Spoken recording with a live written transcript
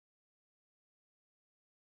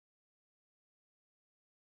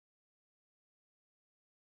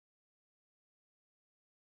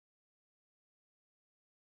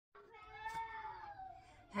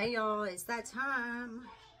Hey y'all, it's that time.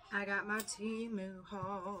 I got my Temu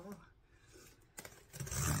haul.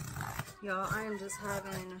 Y'all, I am just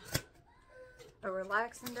having a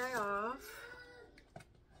relaxing day off.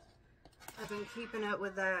 I've been keeping up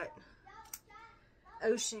with that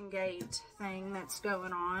Ocean Gate thing that's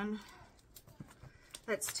going on.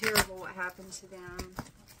 That's terrible what happened to them.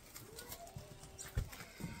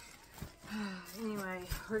 Anyway,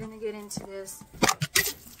 we're gonna get into this.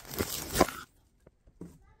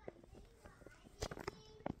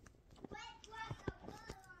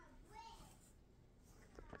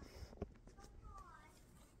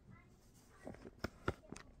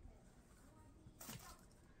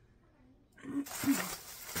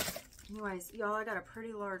 Anyways, y'all, I got a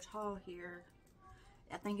pretty large haul here.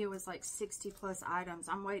 I think it was like 60 plus items.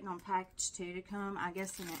 I'm waiting on package 2 to come. I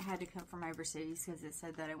guess it had to come from overseas because it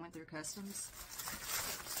said that it went through customs.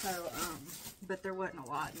 So, but there wasn't a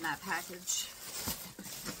lot in that package.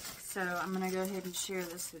 So I'm going to go ahead and share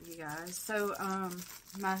this with you guys. So,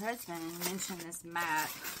 my husband mentioned this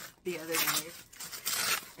mat the other day.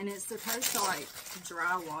 And it's supposed to like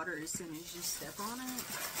dry water as soon as you step on it.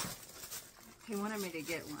 He wanted me to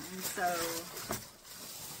get one, so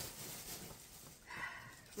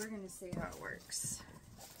we're gonna see how it works.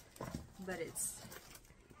 But it's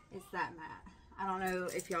that mat. I don't know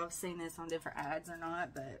if y'all have seen this on different ads or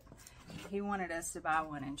not, but he wanted us to buy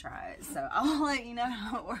one and try it, so I'll let you know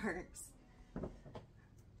how it works.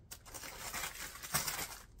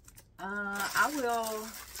 I will,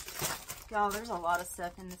 y'all, there's a lot of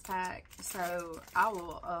stuff in this pack, so I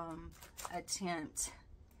will attempt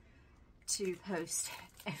to post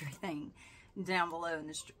everything down below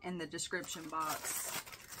in the description box.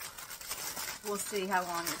 We'll see how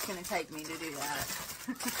long it's going to take me to do that.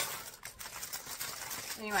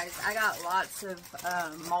 Anyways, I got lots of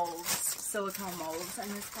molds, silicone molds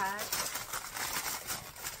in this pack.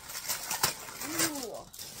 Ooh.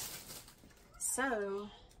 So,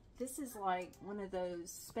 this is like one of those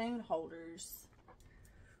spoon holders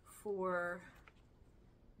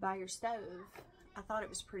by your stove. I thought it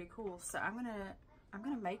was pretty cool, so I'm gonna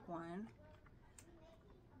make one,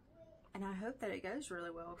 and I hope that it goes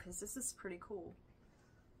really well because this is pretty cool.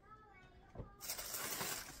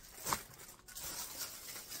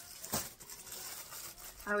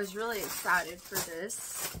 I was really excited for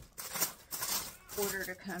this order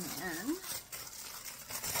to come in.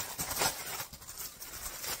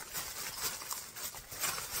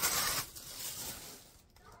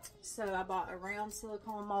 So I bought a round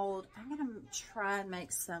silicone mold. I'm going to try and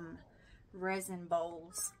make some resin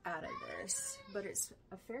bowls out of this, but it's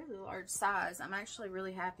a fairly large size. I'm actually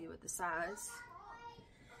really happy with the size.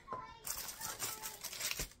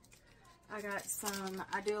 I got some,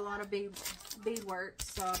 I do a lot of bead work,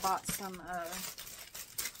 so I bought some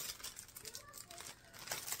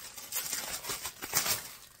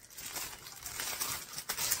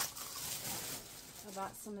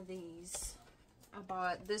of these. I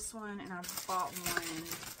bought this one, and I bought one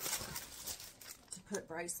to put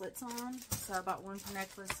bracelets on. So I bought one for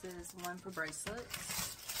necklaces, one for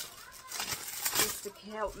bracelets, just to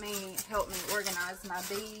help me organize my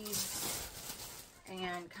beads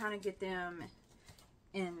and kind of get them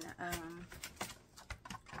in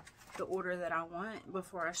the order that I want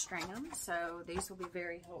before I string them. So these will be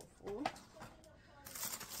very helpful.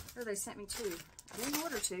 Oh, they sent me 2. I didn't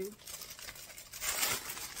order 2.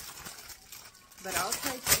 But I'll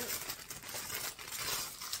take it.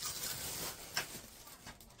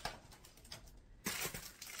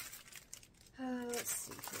 Let's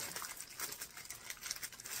see here.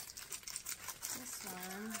 This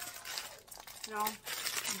one.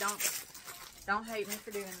 Y'all, don't hate me for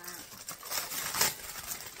doing that.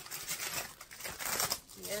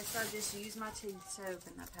 Yes, I just used my teeth to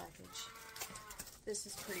open that package. This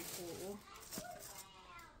is pretty cool.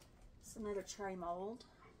 It's another tray mold.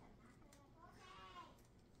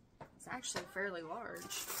 It's actually fairly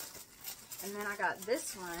large. And then I got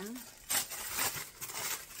this one,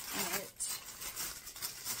 and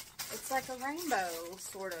it's like a rainbow,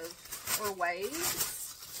 sort of, or waves.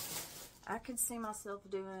 I could see myself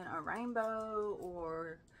doing a rainbow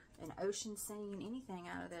or an ocean scene, anything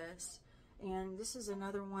out of this. And this is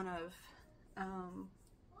another one of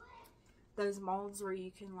those molds where you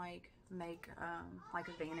can like make like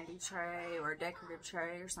a vanity tray or a decorative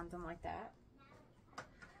tray or something like that.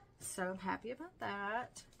 So I'm happy about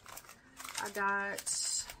that. I got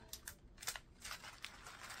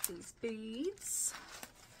these beads,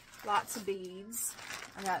 lots of beads.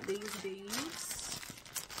 I got these beads.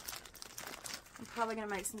 I'm probably going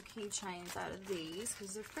to make some keychains out of these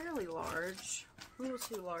because they're fairly large, a little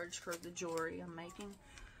too large for the jewelry I'm making.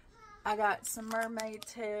 I got some mermaid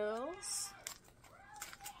tails.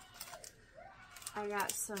 I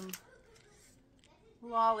got some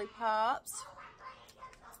lollipops.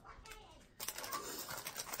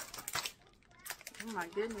 Oh my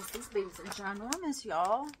goodness, these beads are ginormous,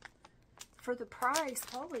 y'all. For the price,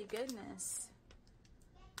 holy goodness.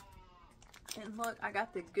 And look, I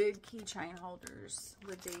got the good keychain holders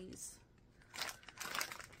with these.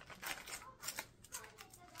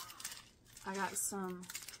 I got some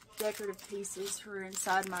decorative pieces for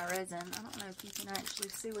inside my resin. I don't know if you can actually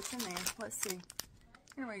see what's in there. Let's see.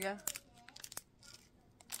 Here we go.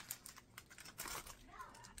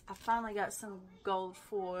 I finally got some gold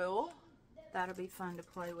foil. That'll be fun to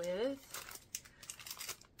play with.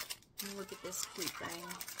 And look at this cute thing.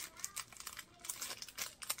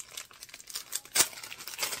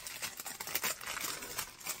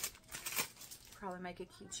 Probably make a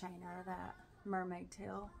keychain out of that mermaid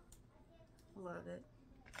tail. Love it.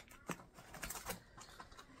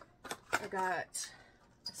 I got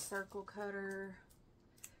a circle cutter,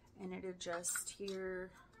 and it adjusts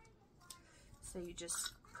here. So you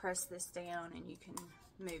just press this down and you can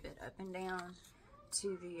move it up and down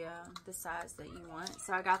to the size that you want.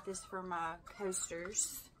 So I got this for my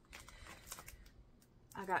coasters.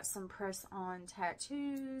 I got some press-on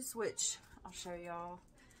tattoos, which I'll show y'all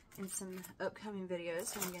in some upcoming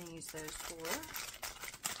videos. I'm going to use those for.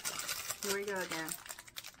 Here we go again.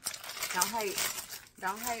 Don't hate.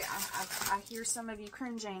 Don't hate. I hear some of you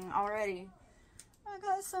cringing already. I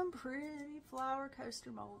got some pretty flower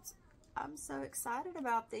coaster molds. I'm so excited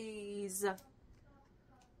about these.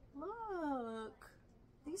 Look.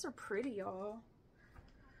 These are pretty, y'all.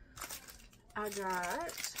 I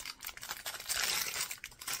got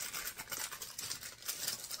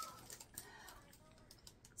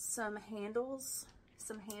some handles,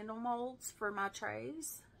 some handle molds for my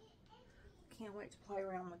trays. Can't wait to play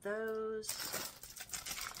around with those.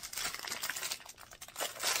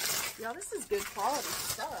 Y'all, this is good quality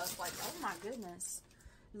stuff. Like, oh my goodness.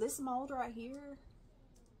 This mold right here,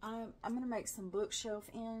 I'm going to make some bookshelf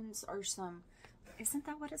ends or some, isn't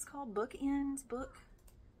that what it's called? Book ends? Book?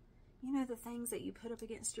 You know, the things that you put up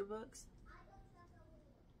against your books?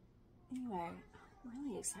 Anyway, I'm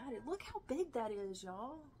really excited. Look how big that is,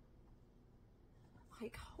 y'all.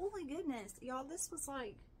 Like, holy goodness. Y'all, this was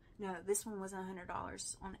like, no, this one was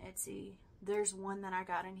 $100 on Etsy. There's one that I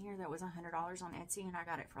got in here that was $100 on Etsy, and I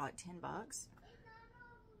got it for like 10 bucks.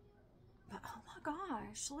 But oh my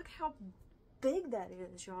gosh, look how big that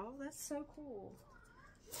is, y'all. That's so cool.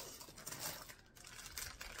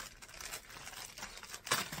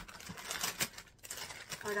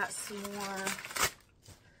 I got some more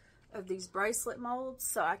of these bracelet molds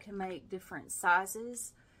so I can make different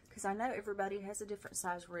sizes, because I know everybody has a different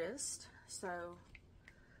size wrist. So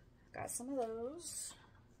got some of those.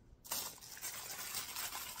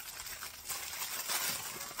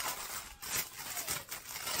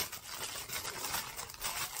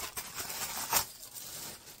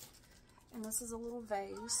 And this is a little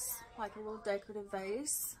vase, like a little decorative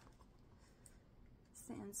vase. It's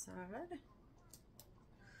the inside.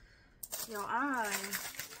 Y'all,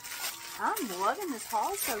 I'm loving this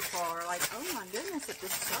haul so far. Like, oh my goodness at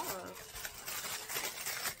this stuff.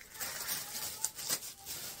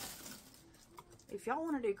 If y'all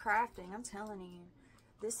want to do crafting, I'm telling you,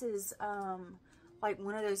 this is like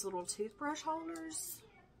one of those little toothbrush holders.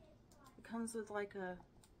 It comes with like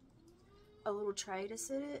a little tray to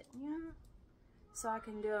sit it, you know? So I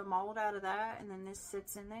can do a mold out of that, and then this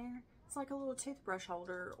sits in there. It's like a little toothbrush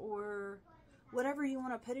holder or whatever you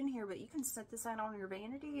want to put in here, but you can set this out on your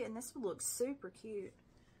vanity, and this would look super cute.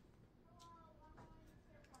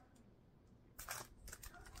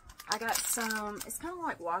 I got some, it's kind of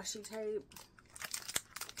like washi tape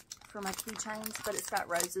for my keychains, but it's got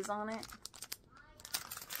roses on it.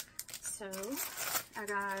 So I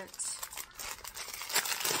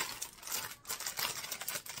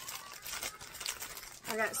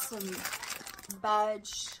got some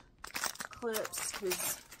badge clips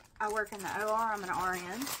because I work in the OR. I'm an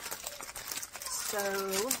RN. So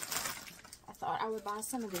I thought I would buy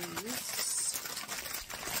some of these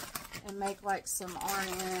and make like some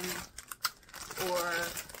RN or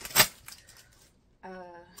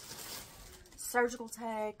surgical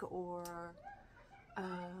tech or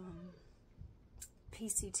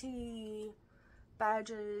PCT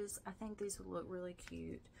badges. I think these would look really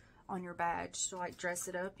cute on your badge to like dress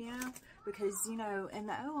it up, you know, because you know in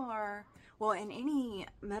the OR, well, in any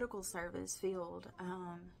medical service field,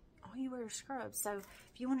 all you wear is scrubs. So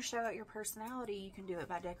if you want to show out your personality, you can do it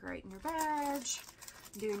by decorating your badge,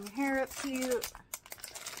 doing your hair up cute.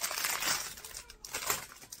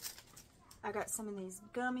 I got some of these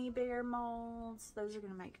gummy bear molds. Those are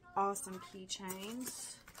going to make awesome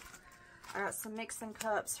keychains. I got some mixing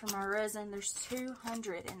cups for my resin. There's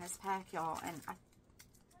 200 in this pack, y'all, and I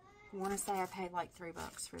want to say I paid like $3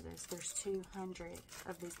 for this. There's 200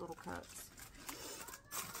 of these little cups.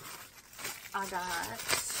 I got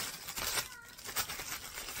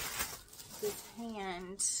this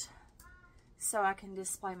hand so I can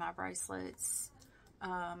display my bracelets,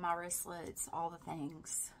 my wristlets, all the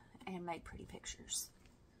things, and make pretty pictures.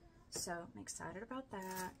 So I'm excited about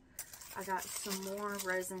that. I got some more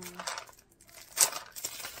resin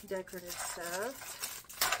decorative stuff.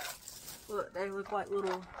 Look, they look like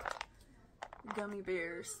little gummy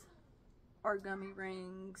bears or gummy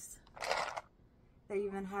rings. They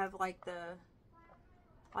even have like the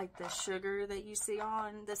sugar that you see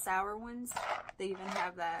on the sour ones. They even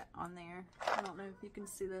have that on there. I don't know if you can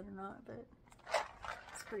see that or not, but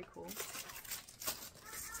it's pretty cool.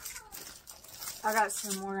 I got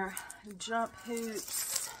some more jump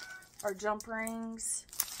hoops or jump rings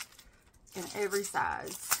in every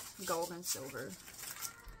size, gold and silver.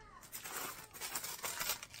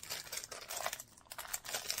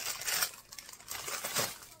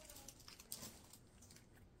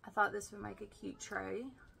 I thought this would make a cute tray,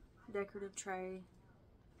 decorative tray.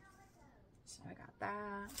 So I got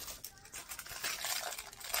that.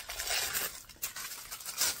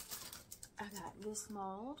 I got this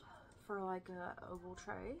mold for like a oval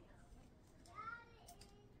tray.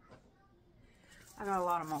 I got a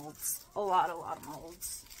lot of molds, a lot of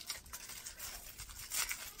molds.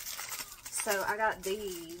 So I got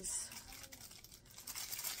these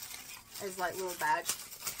as like little badge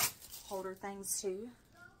holder things too.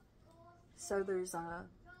 So there's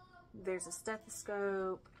a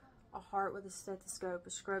stethoscope, a heart with a stethoscope,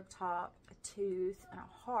 a scrub top, a tooth, and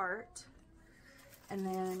a heart. And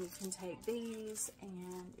then you can take these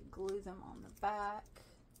and glue them on the back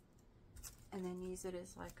and then use it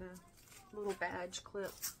as like a little badge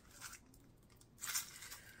clip.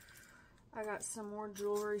 I got some more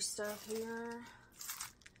jewelry stuff here.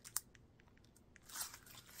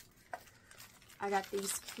 I got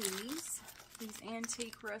these keys, these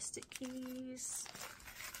antique rustic keys.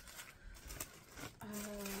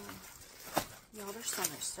 Y'all, there's so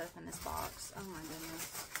much stuff in this box. Oh my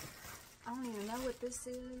goodness. I don't even know what this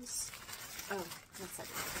is. Oh, one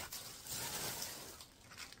second.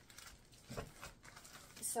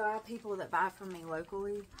 So I have people that buy from me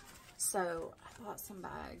locally. So I bought some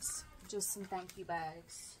bags. Just some thank you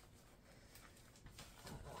bags.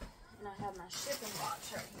 And I have my shipping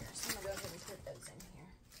box right here. So I'm going to go ahead and put those in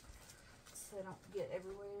here. So they don't get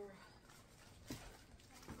everywhere.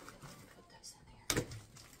 Put those in there.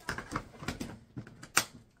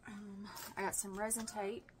 I got some resin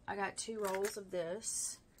tape. I got 2 rolls of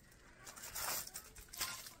this.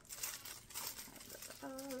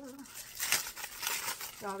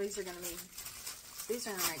 Y'all, these are gonna make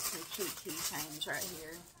some cute keychains right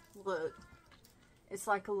here. Look, it's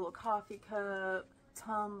like a little coffee cup,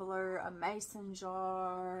 tumbler, a mason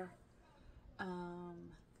jar.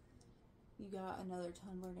 You got another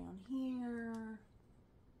tumbler down here.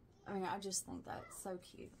 I mean, I just think that's so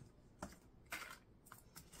cute.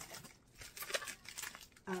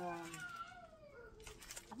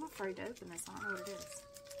 I'm afraid to open this. I don't know what it is.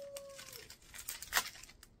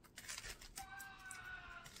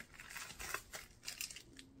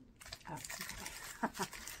 Oh, okay.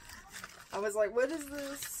 I was like, what is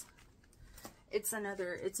this? It's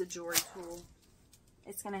a jewelry tool.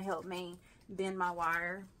 It's going to help me bend my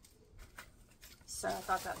wire. So I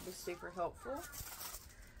thought that would be super helpful.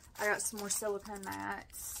 I got some more silicone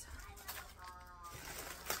mats.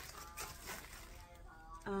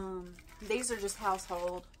 These are just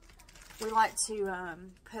household. We like to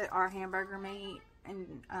put our hamburger meat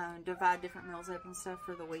and divide different meals up and stuff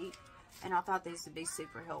for the week. And I thought these would be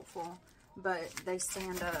super helpful. But they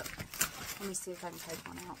stand up. Let me see if I can take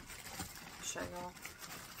one out. I'll show y'all.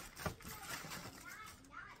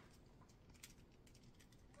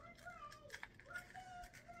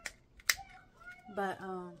 But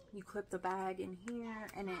you clip the bag in here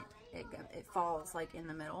and it falls like in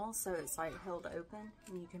the middle, so it's like held open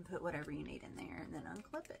and you can put whatever you need in there and then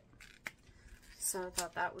unclip it. So I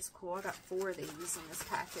thought that was cool. I got 4 of these in this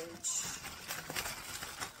package.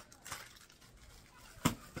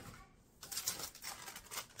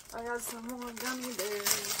 I got some more gummy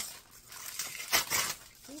bears.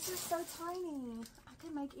 These are so tiny. I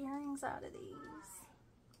could make earrings out of these.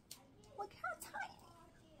 Look how tiny.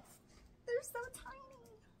 They're so tiny.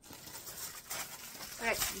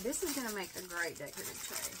 Okay, this is going to make a great decorative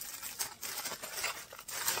tray.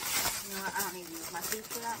 You know what? I don't need to use my tooth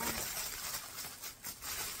for that one.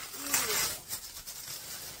 Yeah.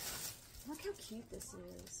 Look how cute this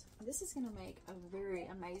is. This is going to make a very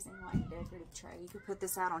amazing like decorative tray. You could put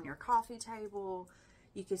this out on your coffee table.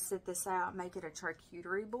 You could sit this out, make it a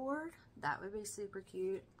charcuterie board. That would be super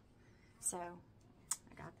cute. So,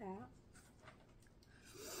 I got that.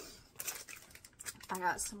 I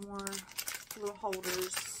got some more little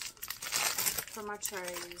holders for my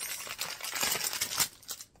trays.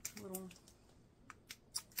 Little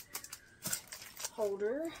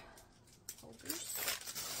holders.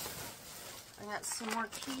 I got some more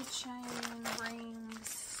keychain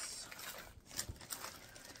rings.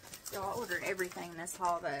 So I ordered everything in this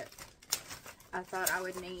haul that I thought I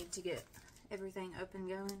would need to get everything up and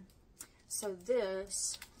going. So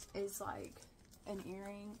this is like an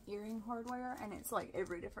earring hardware, and it's like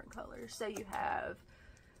every different color. So you have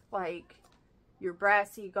like your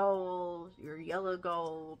brassy gold, your yellow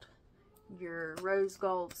gold, your rose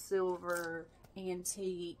gold, silver,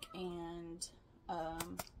 antique, and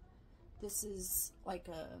this is like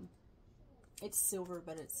it's silver,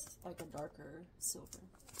 but it's like a darker silver.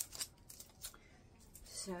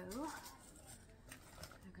 So I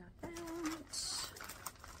got that.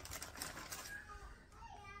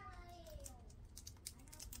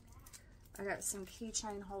 I got some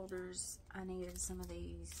keychain holders. I needed some of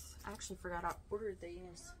these. I actually forgot I ordered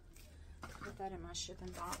these. Put that in my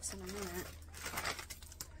shipping box in a minute.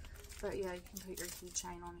 But yeah, you can put your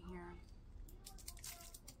keychain on here.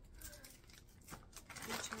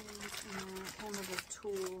 Keychains, and then it came with a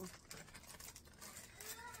tool.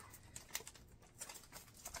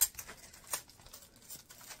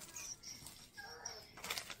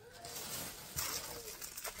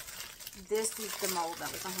 This is the mold that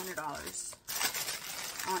was $100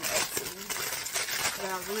 on Etsy that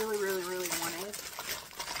I really, really, really wanted.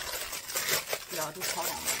 Y'all, just hold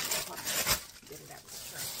on. Hold on. Get it out of the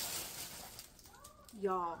tray.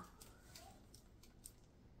 Y'all,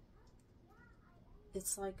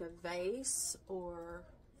 it's like a vase, or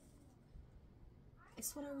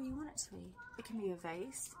it's whatever you want it to be. It can be a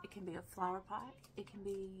vase, it can be a flower pot, it can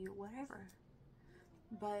be whatever.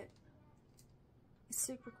 But it's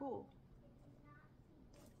super cool.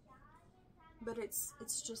 But it's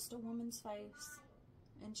just a woman's face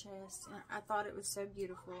and chest, and I thought it was so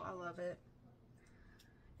beautiful. I love it.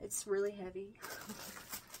 It's really heavy.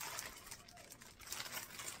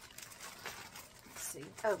 Let's see.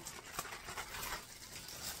 Oh,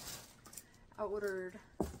 I ordered.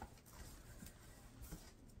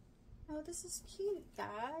 Oh, this is cute,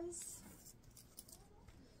 guys.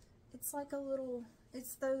 It's like a little.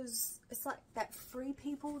 It's like that Free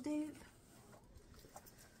People dupe.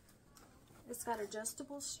 It's got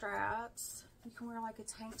adjustable straps. You can wear like a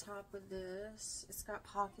tank top with this. It's got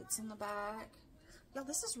pockets in the back. Yo,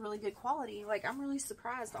 this is really good quality. Like, I'm really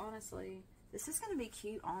surprised, honestly. This is going to be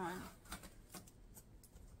cute on.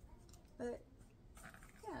 But,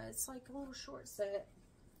 yeah, it's like a little short set.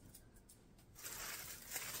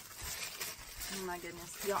 Oh my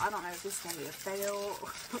goodness. Y'all, I don't know if this is going to be a fail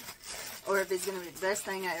or if it's going to be the best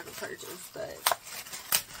thing I ever purchased, but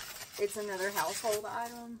it's another household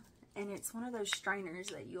item. And it's one of those strainers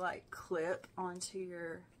that you like clip onto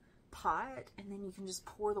your pot, and then you can just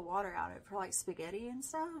pour the water out of it for like spaghetti and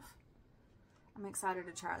stuff. I'm excited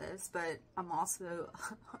to try this, but I'm also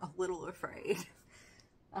a little afraid.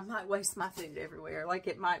 I might waste my food everywhere. Like,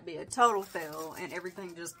 it might be a total fail and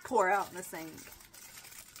everything just pour out in the sink.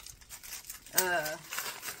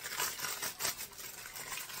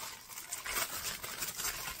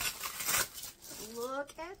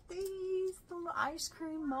 Look at these little ice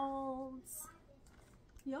cream molds.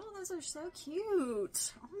 Y'all, those are so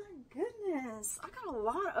cute. Oh my goodness. I got a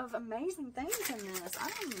lot of amazing things in this.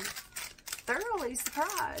 I'm thoroughly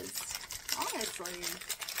surprised, honestly.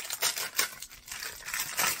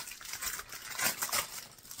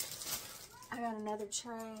 I got another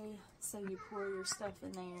tray, so you pour your stuff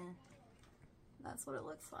in there. That's what it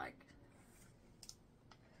looks like.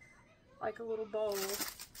 Like a little bowl.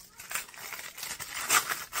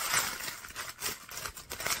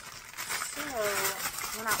 So,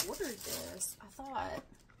 when I ordered this, I thought,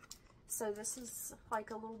 so this is like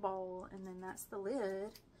a little bowl, and then that's the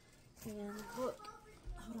lid, and look,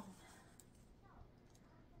 hold on,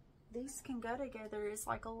 these can go together as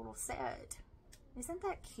like a little set. Isn't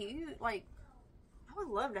that cute? Like, I would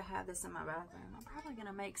love to have this in my bathroom. I'm probably going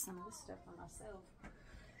to make some of this stuff for myself.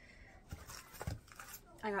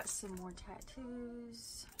 I got some more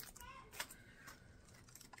tattoos.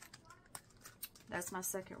 That's my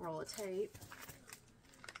second roll of tape.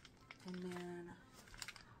 And then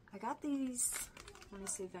I got these. Let me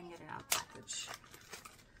see if I can get it out of the package.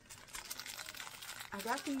 I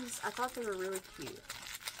got these. I thought they were really cute.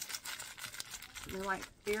 They're like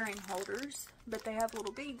earring holders, but they have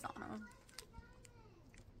little beads on them.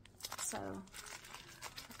 So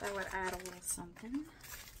that would add a little something.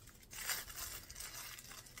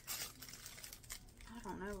 I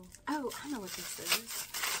don't know. Oh, I know what this is.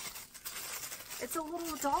 It's a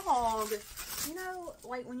little dog. You know,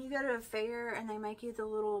 like when you go to a fair and they make you the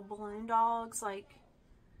little balloon dogs, like,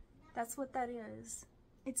 that's what that is.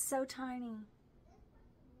 It's so tiny.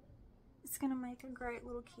 It's gonna make a great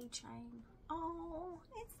little keychain. Oh,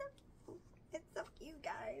 it's so cute. It's so cute,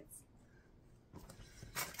 guys.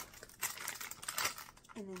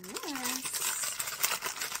 And then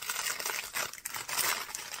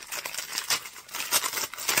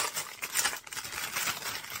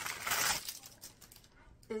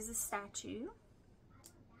this is a statue.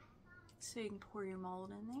 So you can pour your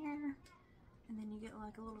mold in there. And then you get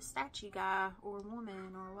like a little statue guy or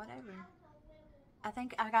woman or whatever. I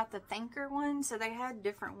think I got the thinker one. So they had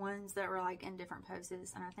different ones that were like in different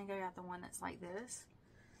poses. And I think I got the one that's like this.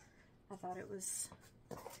 I thought it was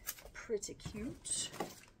pretty cute.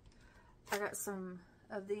 I got some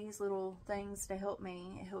of these little things to help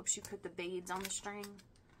me. It helps you put the beads on the string.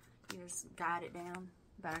 You just guide it down.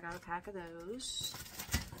 But I got a pack of those.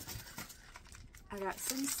 I got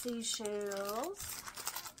some seashells.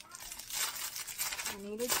 I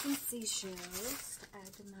needed some seashells to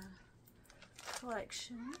add to my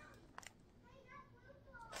collection.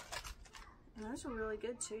 And those are really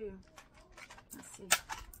good too. Let's see.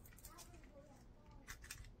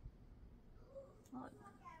 Look.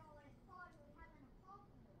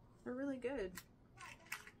 They're really good.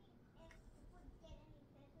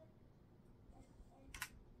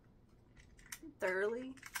 I'm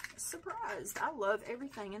thoroughly surprised. I love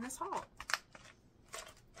everything in this haul.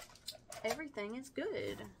 Everything is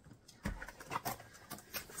good.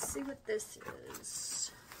 Let's see what this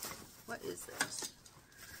is. What is this?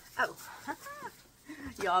 Oh,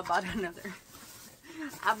 y'all, I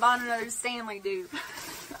bought another Stanley dupe.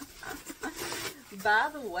 By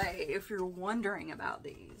the way, if you're wondering about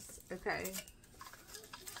these, okay,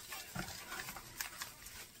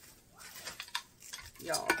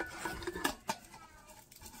 y'all,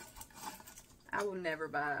 I will never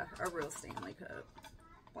buy a real Stanley cup,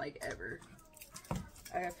 like, ever.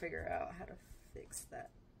 I gotta figure out how to fix that.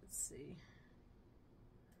 Let's see.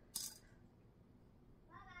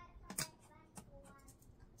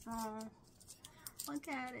 Oh, look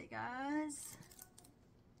at it, guys.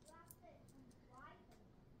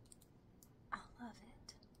 I love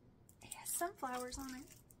it. It has sunflowers on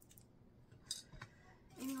it.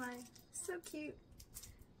 Anyway, so cute.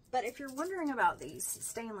 But if you're wondering about these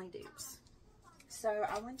Stanley dupes, so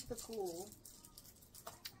I went to the pool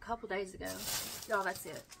a couple days ago. Y'all, that's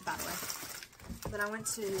it, by the way. But I went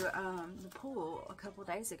to the pool a couple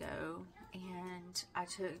days ago, and I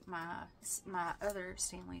took my other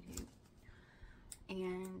Stanley dupe,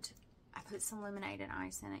 and I put some lemonade and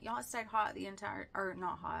ice in it. Y'all, it stayed hot the entire, or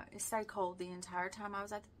not hot, it stayed cold the entire time I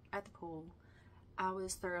was at the pool. I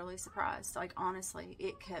was thoroughly surprised. Like, honestly,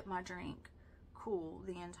 it kept my drink cool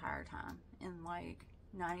the entire time in like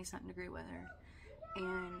 90-something degree weather.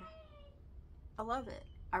 And I love it.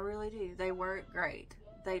 I really do. They work great.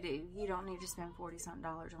 They do. You don't need to spend $40-something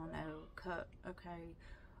on no cup, okay?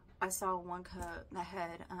 I saw one cup that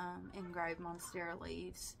had engraved monstera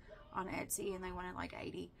leaves on Etsy, and they wanted like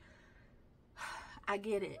 $80. I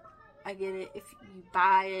get it. I get it. If you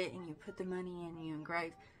buy it and you put the money in and you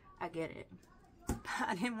engrave, I get it. But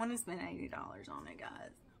I didn't want to spend $80 on it,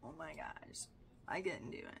 guys. Oh my gosh. I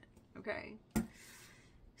couldn't do it, okay?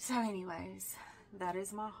 So anyways, that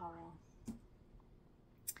is my haul.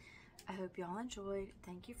 I hope y'all enjoyed.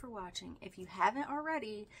 Thank you for watching. If you haven't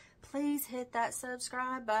already, please hit that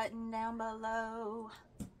subscribe button down below.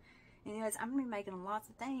 Anyways, I'm gonna be making lots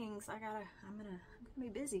of things. I'm gonna be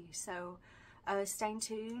busy. So stay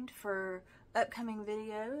tuned for upcoming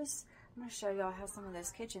videos. I'm gonna show y'all how some of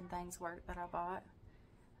those kitchen things work that I bought.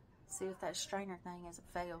 See if that strainer thing is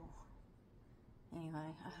a fail.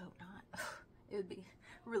 Anyway, I hope not. It would be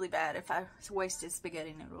really bad if I wasted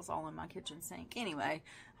spaghetti noodles all in my kitchen sink. Anyway,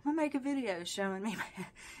 I'm gonna make a video showing me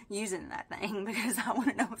using that thing because I want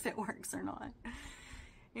to know if it works or not.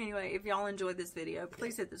 Anyway, if y'all enjoyed this video,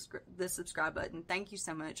 please hit the subscribe button. Thank you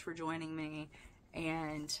so much for joining me,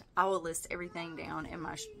 and I will list everything down in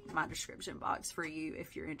my description box for you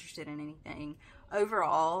if you're interested in anything.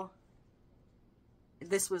 Overall,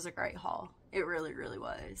 this was a great haul. It really, really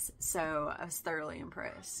was. So I was thoroughly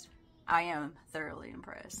impressed. I am thoroughly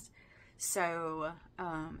impressed. So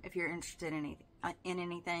if you're interested in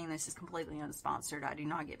anything, this is completely unsponsored. I do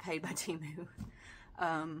not get paid by Temu.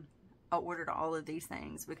 I ordered all of these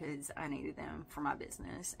things because I needed them for my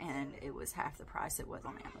business, and it was half the price it was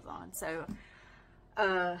on Amazon. So,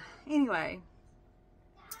 anyway,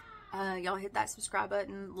 y'all hit that subscribe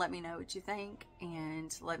button. Let me know what you think,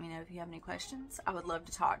 and let me know if you have any questions. I would love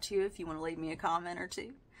to talk to you if you want to leave me a comment or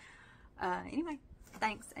two. Anyway,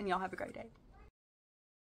 thanks, and y'all have a great day.